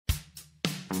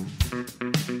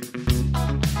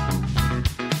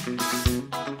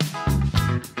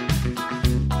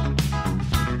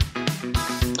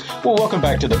Well, welcome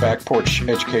back to the Back Porch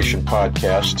Education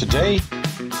Podcast. Today,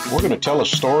 we're going to tell a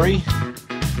story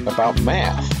about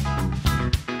math.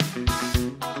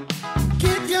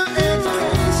 Get your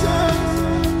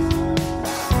education.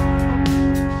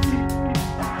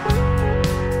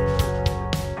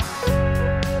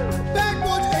 Back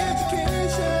Porch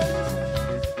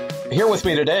Education. Here with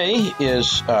me today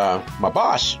is my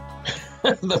boss,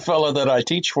 the fellow that I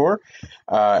teach for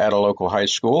at a local high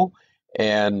school,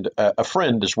 and a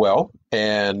friend as well,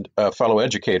 and a fellow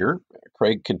educator,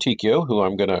 Craig Conticchio, who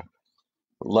I'm going to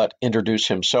let introduce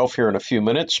himself here in a few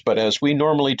minutes. But as we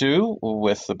normally do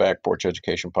with the Back Porch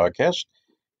Education Podcast,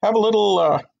 have a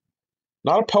little,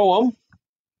 not a poem.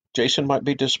 Jason might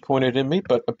be disappointed in me,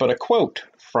 but a quote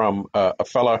from a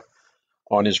fella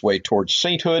on his way towards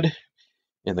sainthood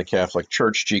in the Catholic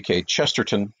Church, G.K.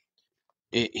 Chesterton.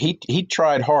 He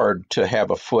tried hard to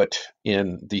have a foot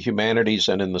in the humanities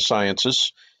and in the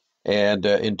sciences, and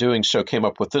in doing so came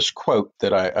up with this quote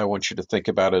that I want you to think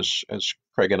about as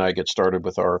Craig and I get started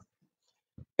with our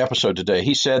episode today.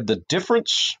 He said, "The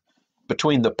difference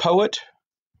between the poet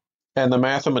and the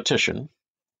mathematician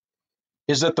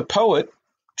is that the poet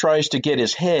tries to get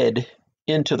his head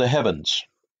into the heavens,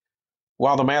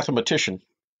 while the mathematician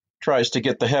tries to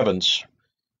get the heavens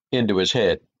into his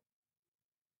head."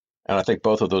 And I think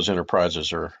both of those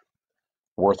enterprises are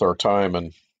worth our time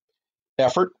and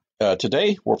effort.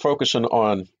 Today, we're focusing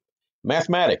on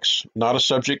mathematics, not a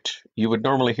subject you would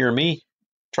normally hear me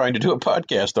trying to do a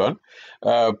podcast on.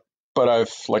 But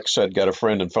I've, like I said, got a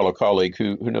friend and fellow colleague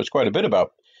who knows quite a bit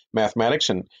about mathematics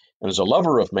and is a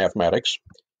lover of mathematics.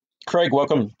 Craig,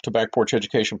 welcome to Back Porch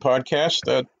Education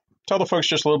Podcast. Tell the folks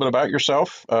just a little bit about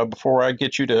yourself before I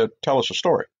get you to tell us a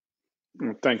story.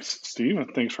 Thanks, Steve,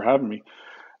 and thanks for having me.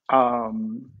 I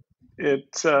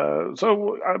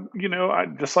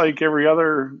just like every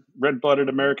other red-blooded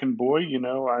American boy,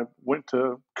 I went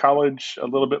to college a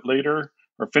little bit later,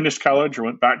 or finished college, or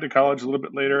went back to college a little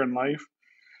bit later in life.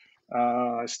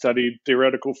 I studied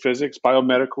theoretical physics,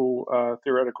 biomedical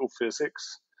theoretical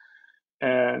physics,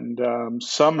 and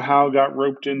somehow got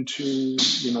roped into,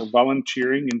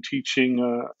 volunteering and teaching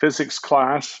a physics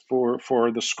class for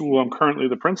the school I'm currently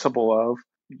the principal of.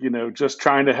 Just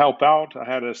trying to help out. I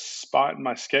had a spot in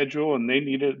my schedule, and they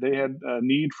had a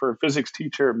need for a physics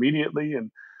teacher immediately,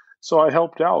 and so I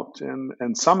helped out.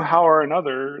 And somehow or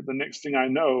another, the next thing I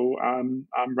know, I'm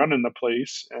running the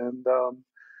place and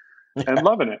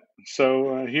loving it.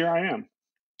 So here I am.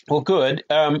 Well, good.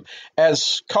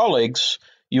 As colleagues,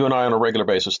 you and I on a regular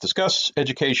basis discuss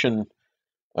education.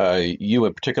 You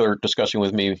in particular discussing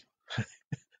with me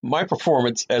my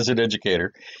performance as an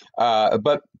educator.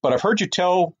 But I've heard you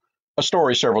tell a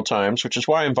story several times, which is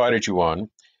why I invited you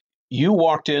on. You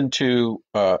walked into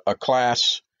a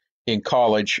class in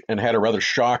college and had a rather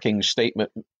shocking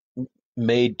statement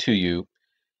made to you,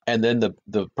 and then the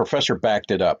professor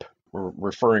backed it up,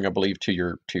 referring, I believe, to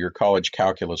your college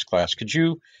calculus class. Could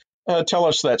you tell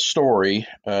us that story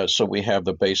so we have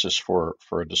the basis for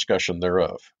a discussion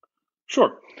thereof?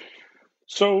 Sure.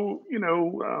 So,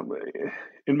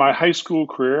 in my high school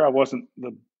career, I wasn't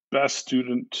the best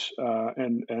student,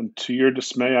 and to your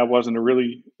dismay, I wasn't I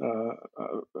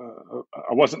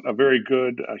wasn't a very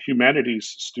good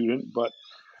humanities student, but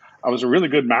I was a really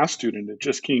good math student. It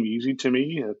just came easy to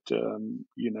me.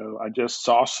 I just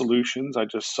saw solutions. I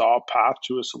just saw a path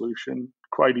to a solution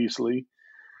quite easily.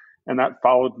 And that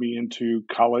followed me into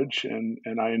college, and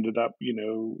I ended up,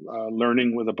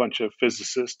 learning with a bunch of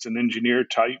physicists and engineer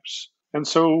types. And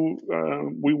so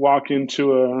we walk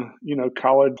into a,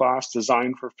 college class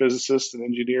designed for physicists and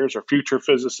engineers, or future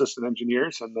physicists and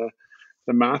engineers. And the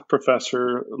math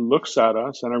professor looks at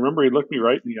us, and I remember he looked me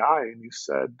right in the eye and he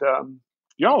said,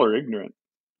 "Y'all are ignorant."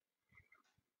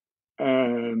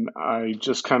 And I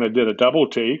just kind of did a double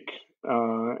take,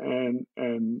 and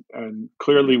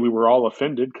clearly we were all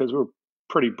offended because we were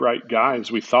pretty bright guys,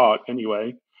 we thought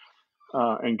anyway,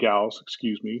 and gals,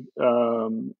 excuse me.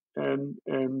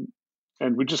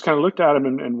 And we just kind of looked at him,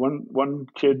 and one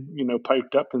kid,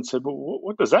 piped up and said, "Well,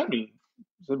 what does that mean?"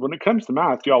 He said, "When it comes to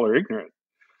math, y'all are ignorant.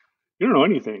 You don't know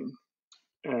anything."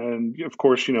 And of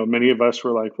course, many of us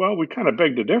were like, "Well, we kind of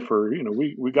beg to differ.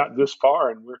 We got this far,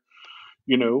 and we're,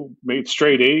 made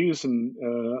straight A's and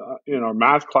in our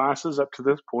math classes up to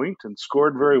this point, and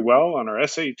scored very well on our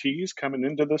SATs coming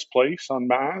into this place on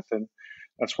math, and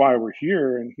that's why we're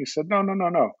here." And he said, "No, no, no,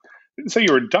 no. Didn't say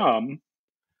you were dumb.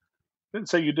 Didn't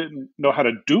say you didn't know how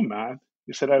to do math.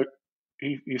 He said,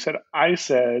 I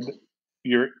said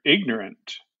you're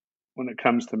ignorant when it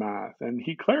comes to math." And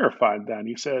he clarified that.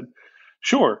 He said,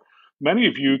 "Sure, many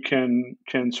of you can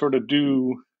sort of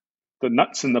do the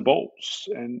nuts and the bolts,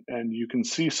 and you can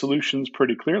see solutions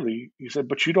pretty clearly. He said,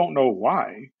 but you don't know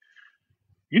why.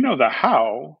 You know the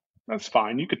how, that's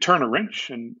fine. You could turn a wrench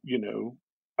and,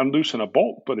 unloosen a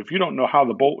bolt, but if you don't know how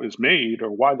the bolt is made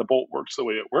or why the bolt works the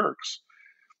way it works,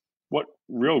 what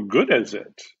real good is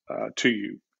it to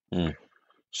you? Mm.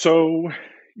 So,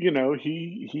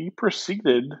 he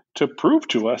proceeded to prove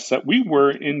to us that we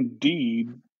were indeed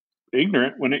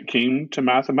ignorant when it came to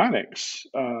mathematics.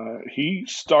 He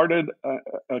started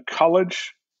a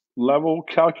college level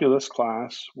calculus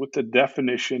class with the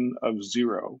definition of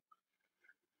zero.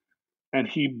 And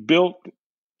he built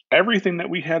everything that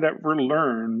we had ever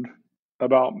learned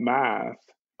about math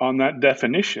on that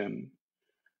definition.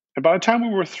 And by the time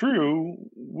we were through,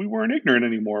 we weren't ignorant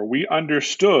anymore. We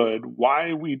understood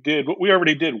why we did what we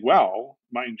already did well,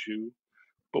 mind you,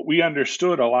 but we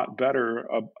understood a lot better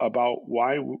about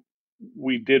why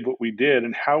we did what we did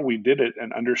and how we did it,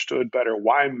 and understood better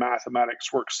why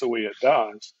mathematics works the way it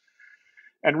does.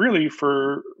 And really,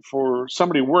 for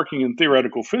somebody working in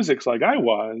theoretical physics like I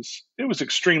was, it was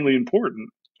extremely important,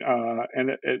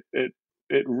 and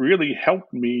it really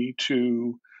helped me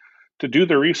to do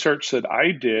the research that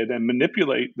I did and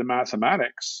manipulate the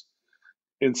mathematics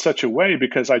in such a way,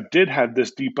 because I did have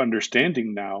this deep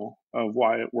understanding now of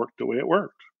why it worked the way it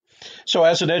worked. So,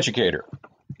 as an educator,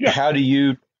 Yeah. how do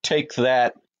you take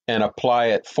that and apply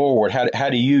it forward? How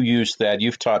do you use that?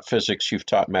 You've taught physics, you've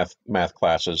taught math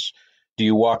classes. Do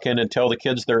you walk in and tell the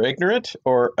kids they're ignorant,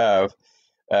 or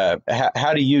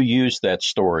how do you use that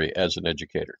story as an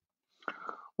educator?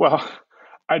 Well,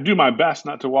 I do my best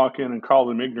not to walk in and call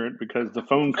them ignorant, because the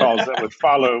phone calls that would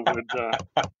follow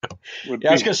would Yeah,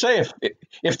 I was be going to say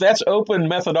if that's open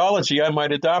methodology, I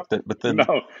might adopt it. But then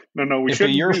no, we if a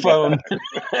shouldn't your do phone,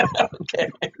 that. okay.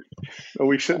 No,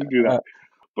 we shouldn't do that.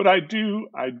 But I do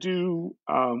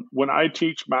when I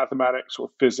teach mathematics or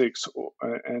physics,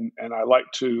 and I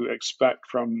like to expect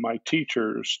from my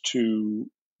teachers to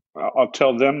I'll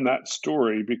tell them that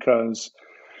story, because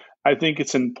I think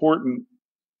it's important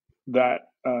that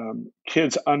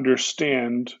kids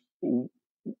understand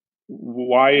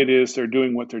why it is they're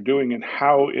doing what they're doing and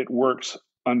how it works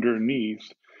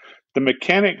underneath. The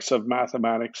mechanics of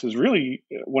mathematics is really,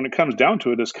 when it comes down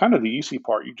to it, is kind of the easy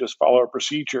part. You just follow a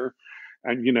procedure,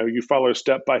 and you follow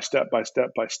step by step by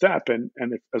step by step, and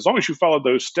as long as you follow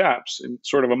those steps in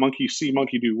sort of a monkey see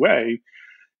monkey do way,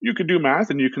 you can do math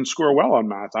and you can score well on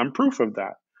math. I'm proof of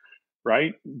that,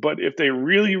 right? But if they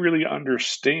really, really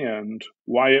understand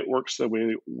why it works the way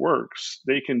it works,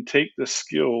 they can take the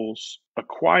skills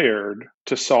acquired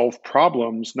to solve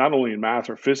problems, not only in math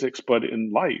or physics, but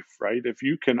in life, right? If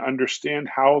you can understand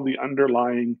how the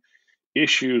underlying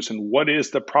issues and what is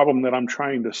the problem that I'm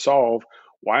trying to solve,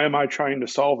 why am I trying to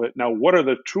solve it? Now, what are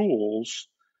the tools?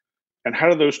 And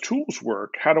how do those tools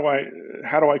work? How do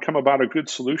I come about a good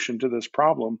solution to this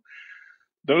problem?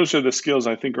 Those are the skills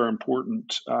I think are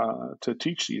important to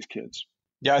teach these kids.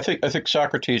 Yeah, I think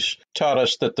Socrates taught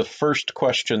us that the first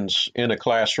questions in a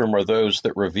classroom are those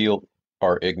that reveal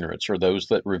our ignorance, or those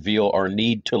that reveal our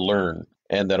need to learn.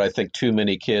 And that I think too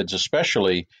many kids,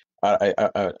 especially,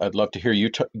 I'd love to hear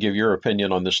you give your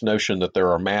opinion on this notion that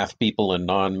there are math people and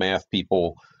non-math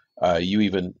people. You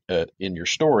even in your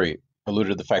story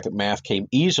alluded to the fact that math came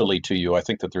easily to you. I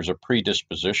think that there's a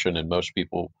predisposition in most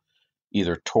people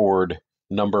either toward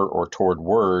number or toward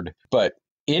word, but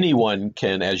anyone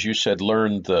can, as you said,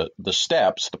 learn the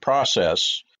steps, the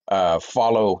process,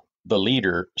 follow the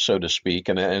leader, so to speak.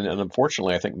 And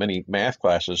unfortunately, I think many math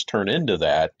classes turn into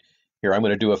that. Here, I'm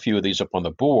going to do a few of these up on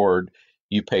the board.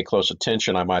 You pay close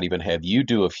attention. I might even have you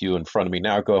do a few in front of me.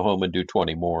 Now go home and do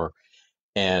 20 more.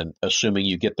 And assuming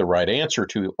you get the right answer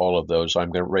to all of those,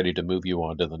 I'm ready to move you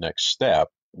on to the next step.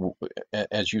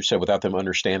 As you said, without them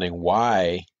understanding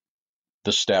why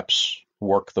the steps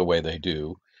work the way they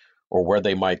do, or where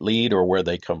they might lead, or where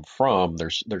they come from,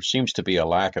 there seems to be a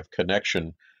lack of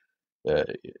connection. Uh,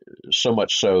 so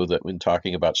much so that when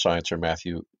talking about science or math,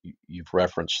 you've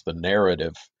referenced the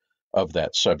narrative of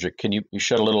that subject. Can you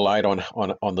shed a little light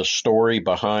on the story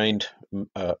behind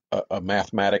a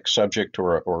mathematics subject,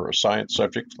 or a science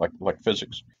subject like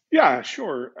physics? Yeah,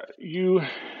 sure. You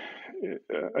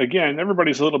again,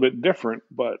 everybody's a little bit different,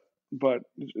 but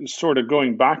sort of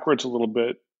going backwards a little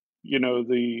bit.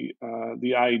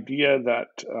 The idea that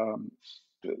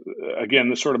again,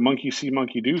 the sort of monkey see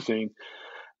monkey do thing.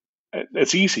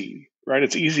 It's easy, right?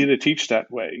 It's easy to teach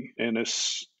that way in a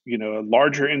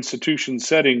larger institution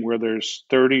setting where there's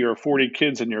 30 or 40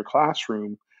 kids in your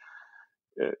classroom.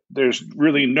 There's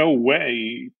really no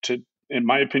way to, in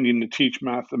my opinion, to teach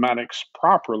mathematics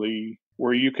properly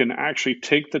where you can actually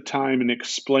take the time and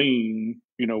explain,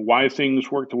 why things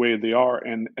work the way they are,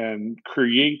 and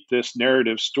create this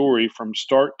narrative story from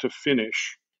start to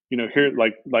finish. Here,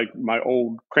 like my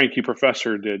old cranky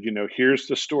professor did. Here's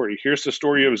the story. Here's the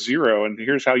story of zero, and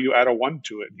here's how you add a one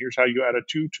to it. And here's how you add a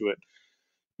two to it.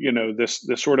 This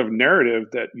sort of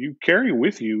narrative that you carry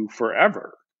with you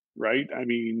forever, right? I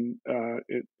mean,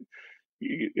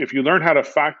 if you learn how to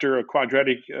factor a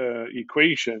quadratic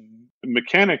equation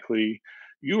mechanically,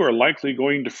 you are likely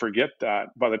going to forget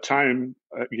that by the time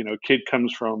a kid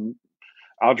comes from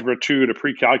algebra 2 to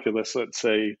pre-calculus, let's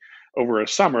say, over a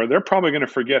summer. They're probably going to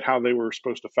forget how they were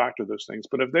supposed to factor those things.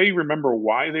 But if they remember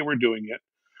why they were doing it,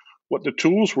 what the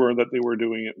tools were that they were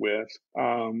doing it with,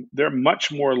 they're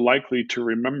much more likely to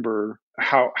remember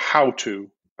how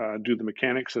to do the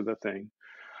mechanics of the thing.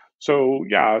 So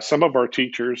yeah, some of our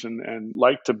teachers and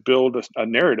like to build a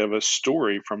narrative, a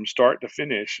story from start to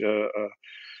finish.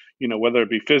 Whether it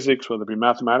be physics, whether it be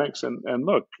mathematics, and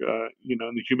look, in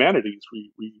the humanities,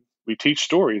 we teach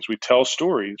stories, we tell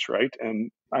stories, right?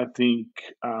 And I think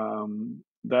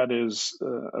that is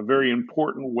a very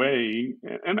important way.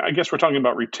 And I guess we're talking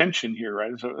about retention here,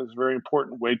 right? So it's a very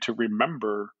important way to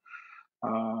remember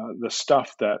the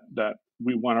stuff that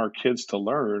we want our kids to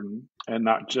learn, and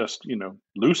not just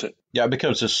lose it. Yeah, it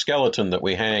becomes a skeleton that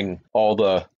we hang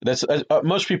that's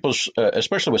most people's,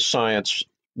 especially with science.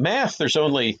 Math, there's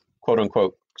only quote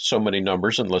unquote so many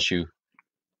numbers unless you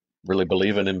really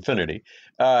believe in infinity.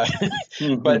 Uh,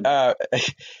 but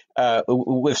Hmm.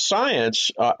 with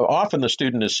science, often the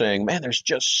student is saying, man, there's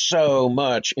just so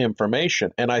much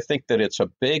information. And I think that it's a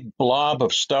big blob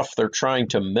of stuff they're trying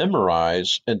to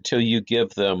memorize until you give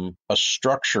them a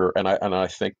structure. And I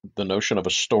think the notion of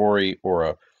a story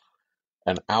or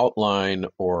an outline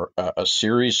or a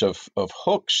series of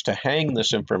hooks to hang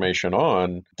this information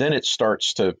on, then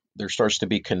there starts to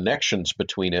be connections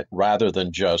between it rather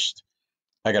than just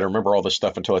I got to remember all this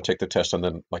stuff until I take the test, and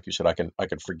then, like you said, I can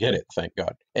forget it. Thank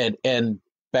God. And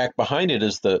back behind it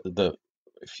is the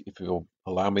if you'll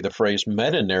allow me the phrase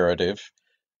meta narrative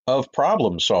of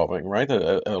problem solving. Right.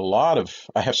 A lot of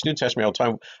I have students ask me all the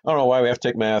time. I don't know why we have to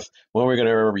take math. When are we going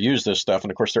to ever use this stuff? And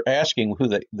of course, they're asking who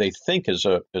they think is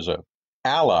a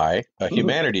ally, a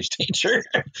humanities teacher.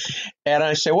 And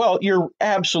I say, well, you're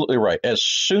absolutely right. As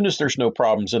soon as there's no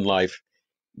problems in life,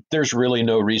 there's really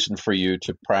no reason for you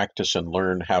to practice and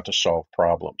learn how to solve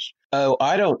problems. Oh,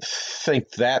 I don't think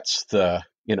that's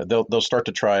they'll start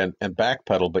to try and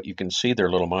backpedal, but you can see their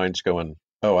little minds going,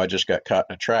 oh, I just got caught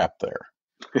in a trap there.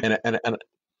 And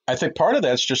I think part of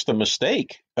that's just the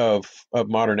mistake of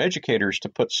modern educators to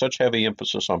put such heavy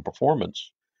emphasis on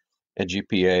performance and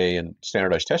GPA and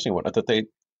standardized testing and whatnot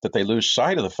that they lose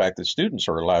sight of the fact that students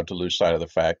are allowed to lose sight of the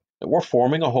fact that we're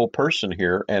forming a whole person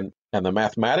here. And the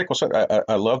mathematical side,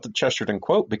 I love the Chesterton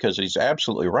quote because he's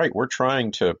absolutely right. We're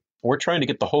trying to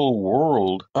get the whole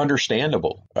world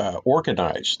understandable,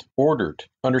 organized, ordered,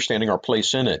 understanding our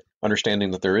place in it,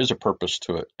 understanding that there is a purpose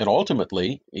to it, and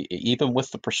ultimately, even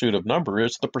with the pursuit of number,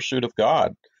 is the pursuit of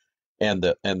God and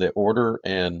the order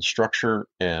and structure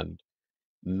and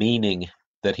meaning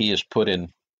that He has put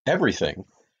in everything,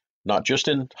 not just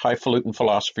in highfalutin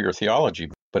philosophy or theology,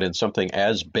 but in something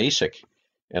as basic,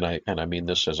 and I mean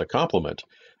this as a compliment,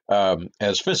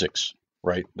 as physics,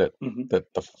 right? That Hmm.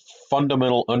 that the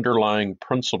fundamental underlying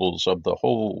principles of the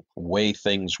whole way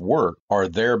things work are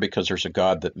there because there's a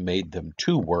God that made them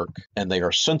to work, and they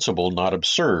are sensible, not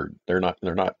absurd. They're not.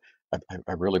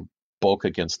 I really bulk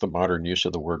against the modern use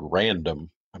of the word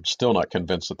random. I'm still not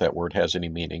convinced that word has any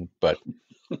meaning, but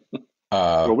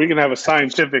uh, Well, we can have a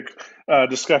scientific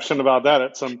discussion about that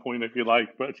at some point if you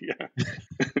like. But yeah.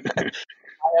 I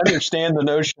understand the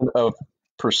notion of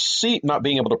not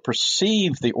being able to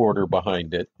perceive the order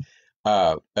behind it.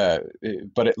 Uh, uh,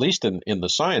 but at least in the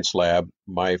science lab,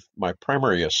 my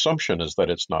primary assumption is that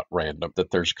it's not random,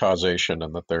 that there's causation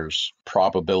and that there's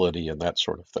probability and that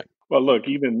sort of thing. Well, look,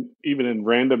 even in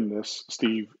randomness,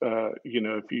 Steve,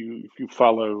 if you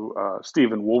follow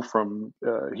Stephen Wolfram,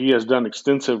 he has done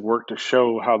extensive work to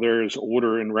show how there is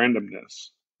order in randomness,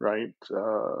 right?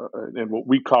 And what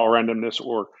we call randomness,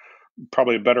 or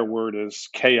probably a better word is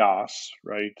chaos,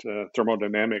 right?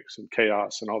 Thermodynamics and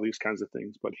chaos and all these kinds of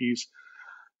things. But he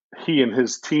and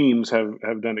his teams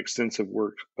have done extensive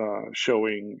work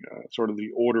showing sort of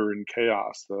the order and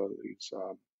chaos, these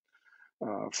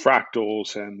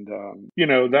fractals, and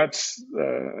that's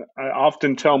I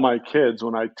often tell my kids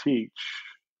when I teach,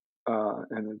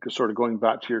 and sort of going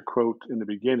back to your quote in the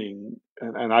beginning,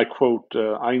 and I quote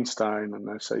Einstein, and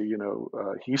I say,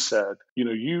 he said,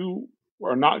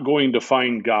 are not going to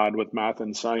find God with math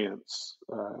and science.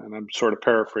 And I'm sort of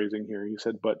paraphrasing here. He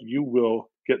said, but you will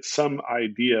get some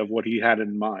idea of what he had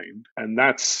in mind. And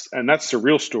that's the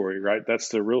real story, right? That's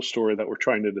the real story that we're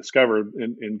trying to discover.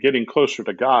 In getting closer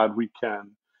to God, we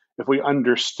can, if we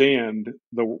understand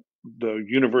the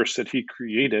universe that he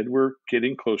created, we're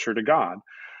getting closer to God.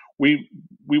 We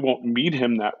won't meet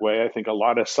him that way. I think a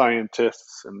lot of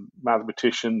scientists and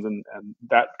mathematicians and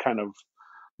that kind of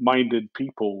minded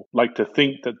people like to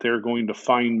think that they're going to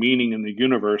find meaning in the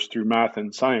universe through math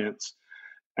and science.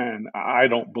 And I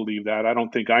don't believe that. I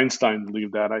don't think Einstein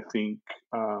believed that. I think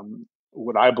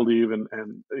what I believe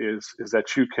and is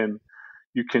that you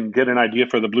can get an idea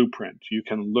for the blueprint. You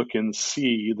can look and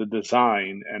see the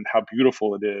design and how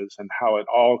beautiful it is and how it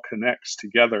all connects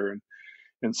together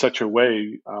in such a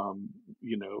way,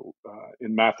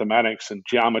 in mathematics and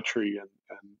geometry and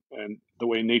the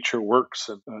way nature works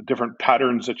and different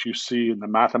patterns that you see and the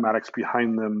mathematics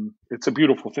behind them. It's a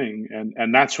beautiful thing.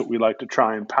 And that's what we like to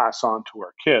try and pass on to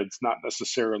our kids, not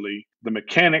necessarily the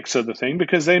mechanics of the thing,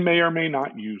 because they may or may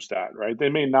not use that, right? They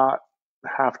may not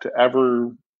have to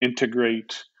ever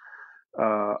integrate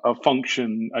a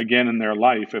function again in their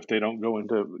life if they don't go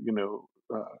into,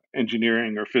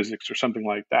 engineering or physics or something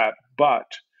like that. But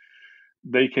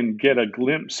they can get a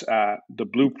glimpse at the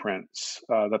blueprints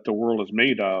that the world is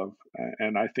made of,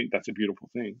 and I think that's a beautiful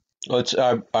thing. Well, it's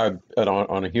on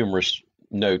a humorous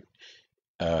note,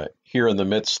 here in the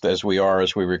midst, as we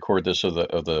record this of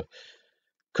the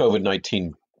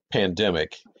COVID-19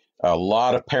 pandemic, a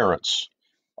lot of parents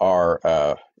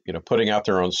are putting out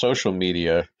there on social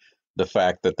media the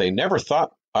fact that they never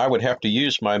thought I would have to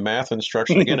use my math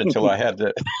instruction again until I had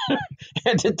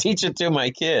to teach it to my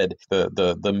kid.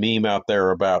 The meme out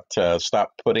there about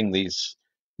stop putting these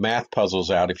math puzzles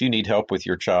out. If you need help with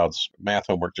your child's math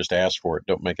homework, just ask for it.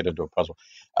 Don't make it into a puzzle.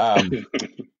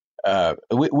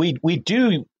 We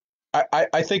do.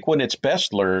 I think when it's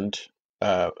best learned,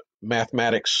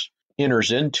 mathematics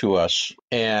enters into us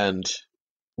and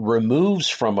removes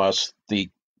from us the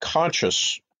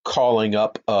conscious calling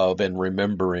up of and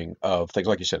remembering of things.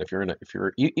 Like you said, even if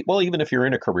you're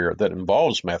in a career that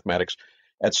involves mathematics,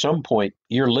 at some point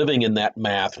you're living in that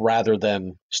math rather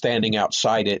than standing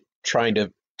outside it trying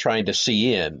to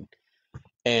see in.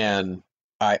 And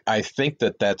I think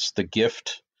that's the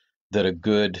gift that a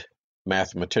good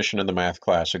mathematician in the math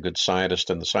class, a good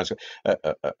scientist in the science,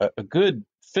 a good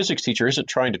physics teacher isn't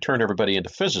trying to turn everybody into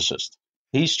physicists.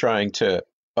 He's trying to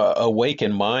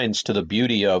awaken minds to the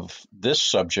beauty of this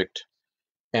subject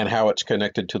and how it's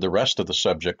connected to the rest of the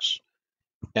subjects.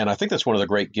 And I think that's one of the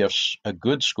great gifts a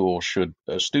good school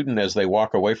a student, as they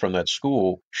walk away from that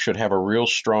school, should have a real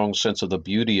strong sense of the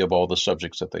beauty of all the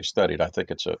subjects that they studied. I think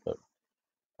it's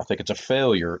a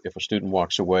failure if a student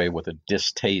walks away with a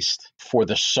distaste for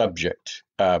the subject.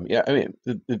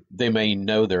 They may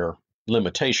know their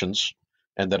limitations,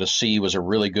 and that a C was a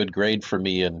really good grade for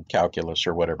me in calculus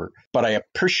or whatever. But I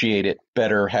appreciate it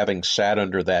better having sat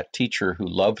under that teacher who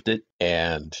loved it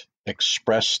and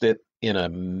expressed it in a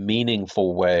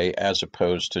meaningful way, as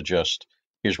opposed to just,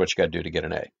 here's what you got to do to get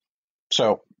an A.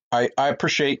 So I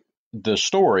appreciate the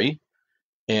story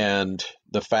and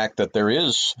the fact that there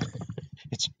is,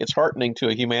 it's heartening to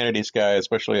a humanities guy,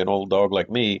 especially an old dog like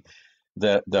me,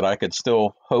 that I could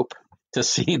still hope to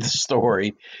see the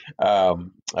story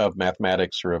of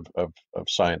mathematics or of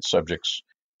science subjects.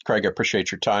 Craig, I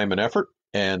appreciate your time and effort,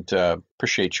 and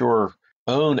appreciate your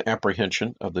own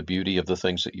apprehension of the beauty of the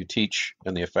things that you teach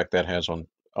and the effect that has on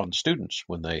students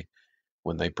when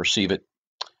they perceive it.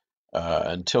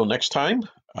 Until next time,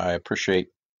 I appreciate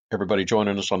everybody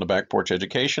joining us on the Back Porch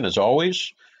Education. As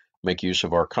always, make use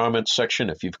of our comments section.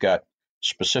 If you've got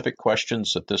specific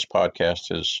questions that this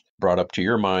podcast has brought up to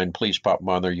your mind, please pop them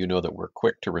on there. You know that we're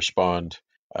quick to respond.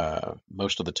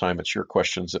 Most of the time, it's your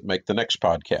questions that make the next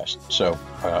podcast. So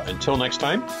until next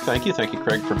time, thank you. Thank you,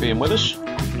 Craig, for being with us.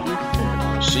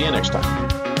 See you next time.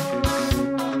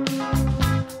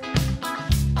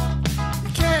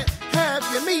 You can't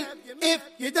have your meat if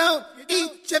you don't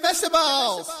eat your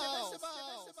vegetables.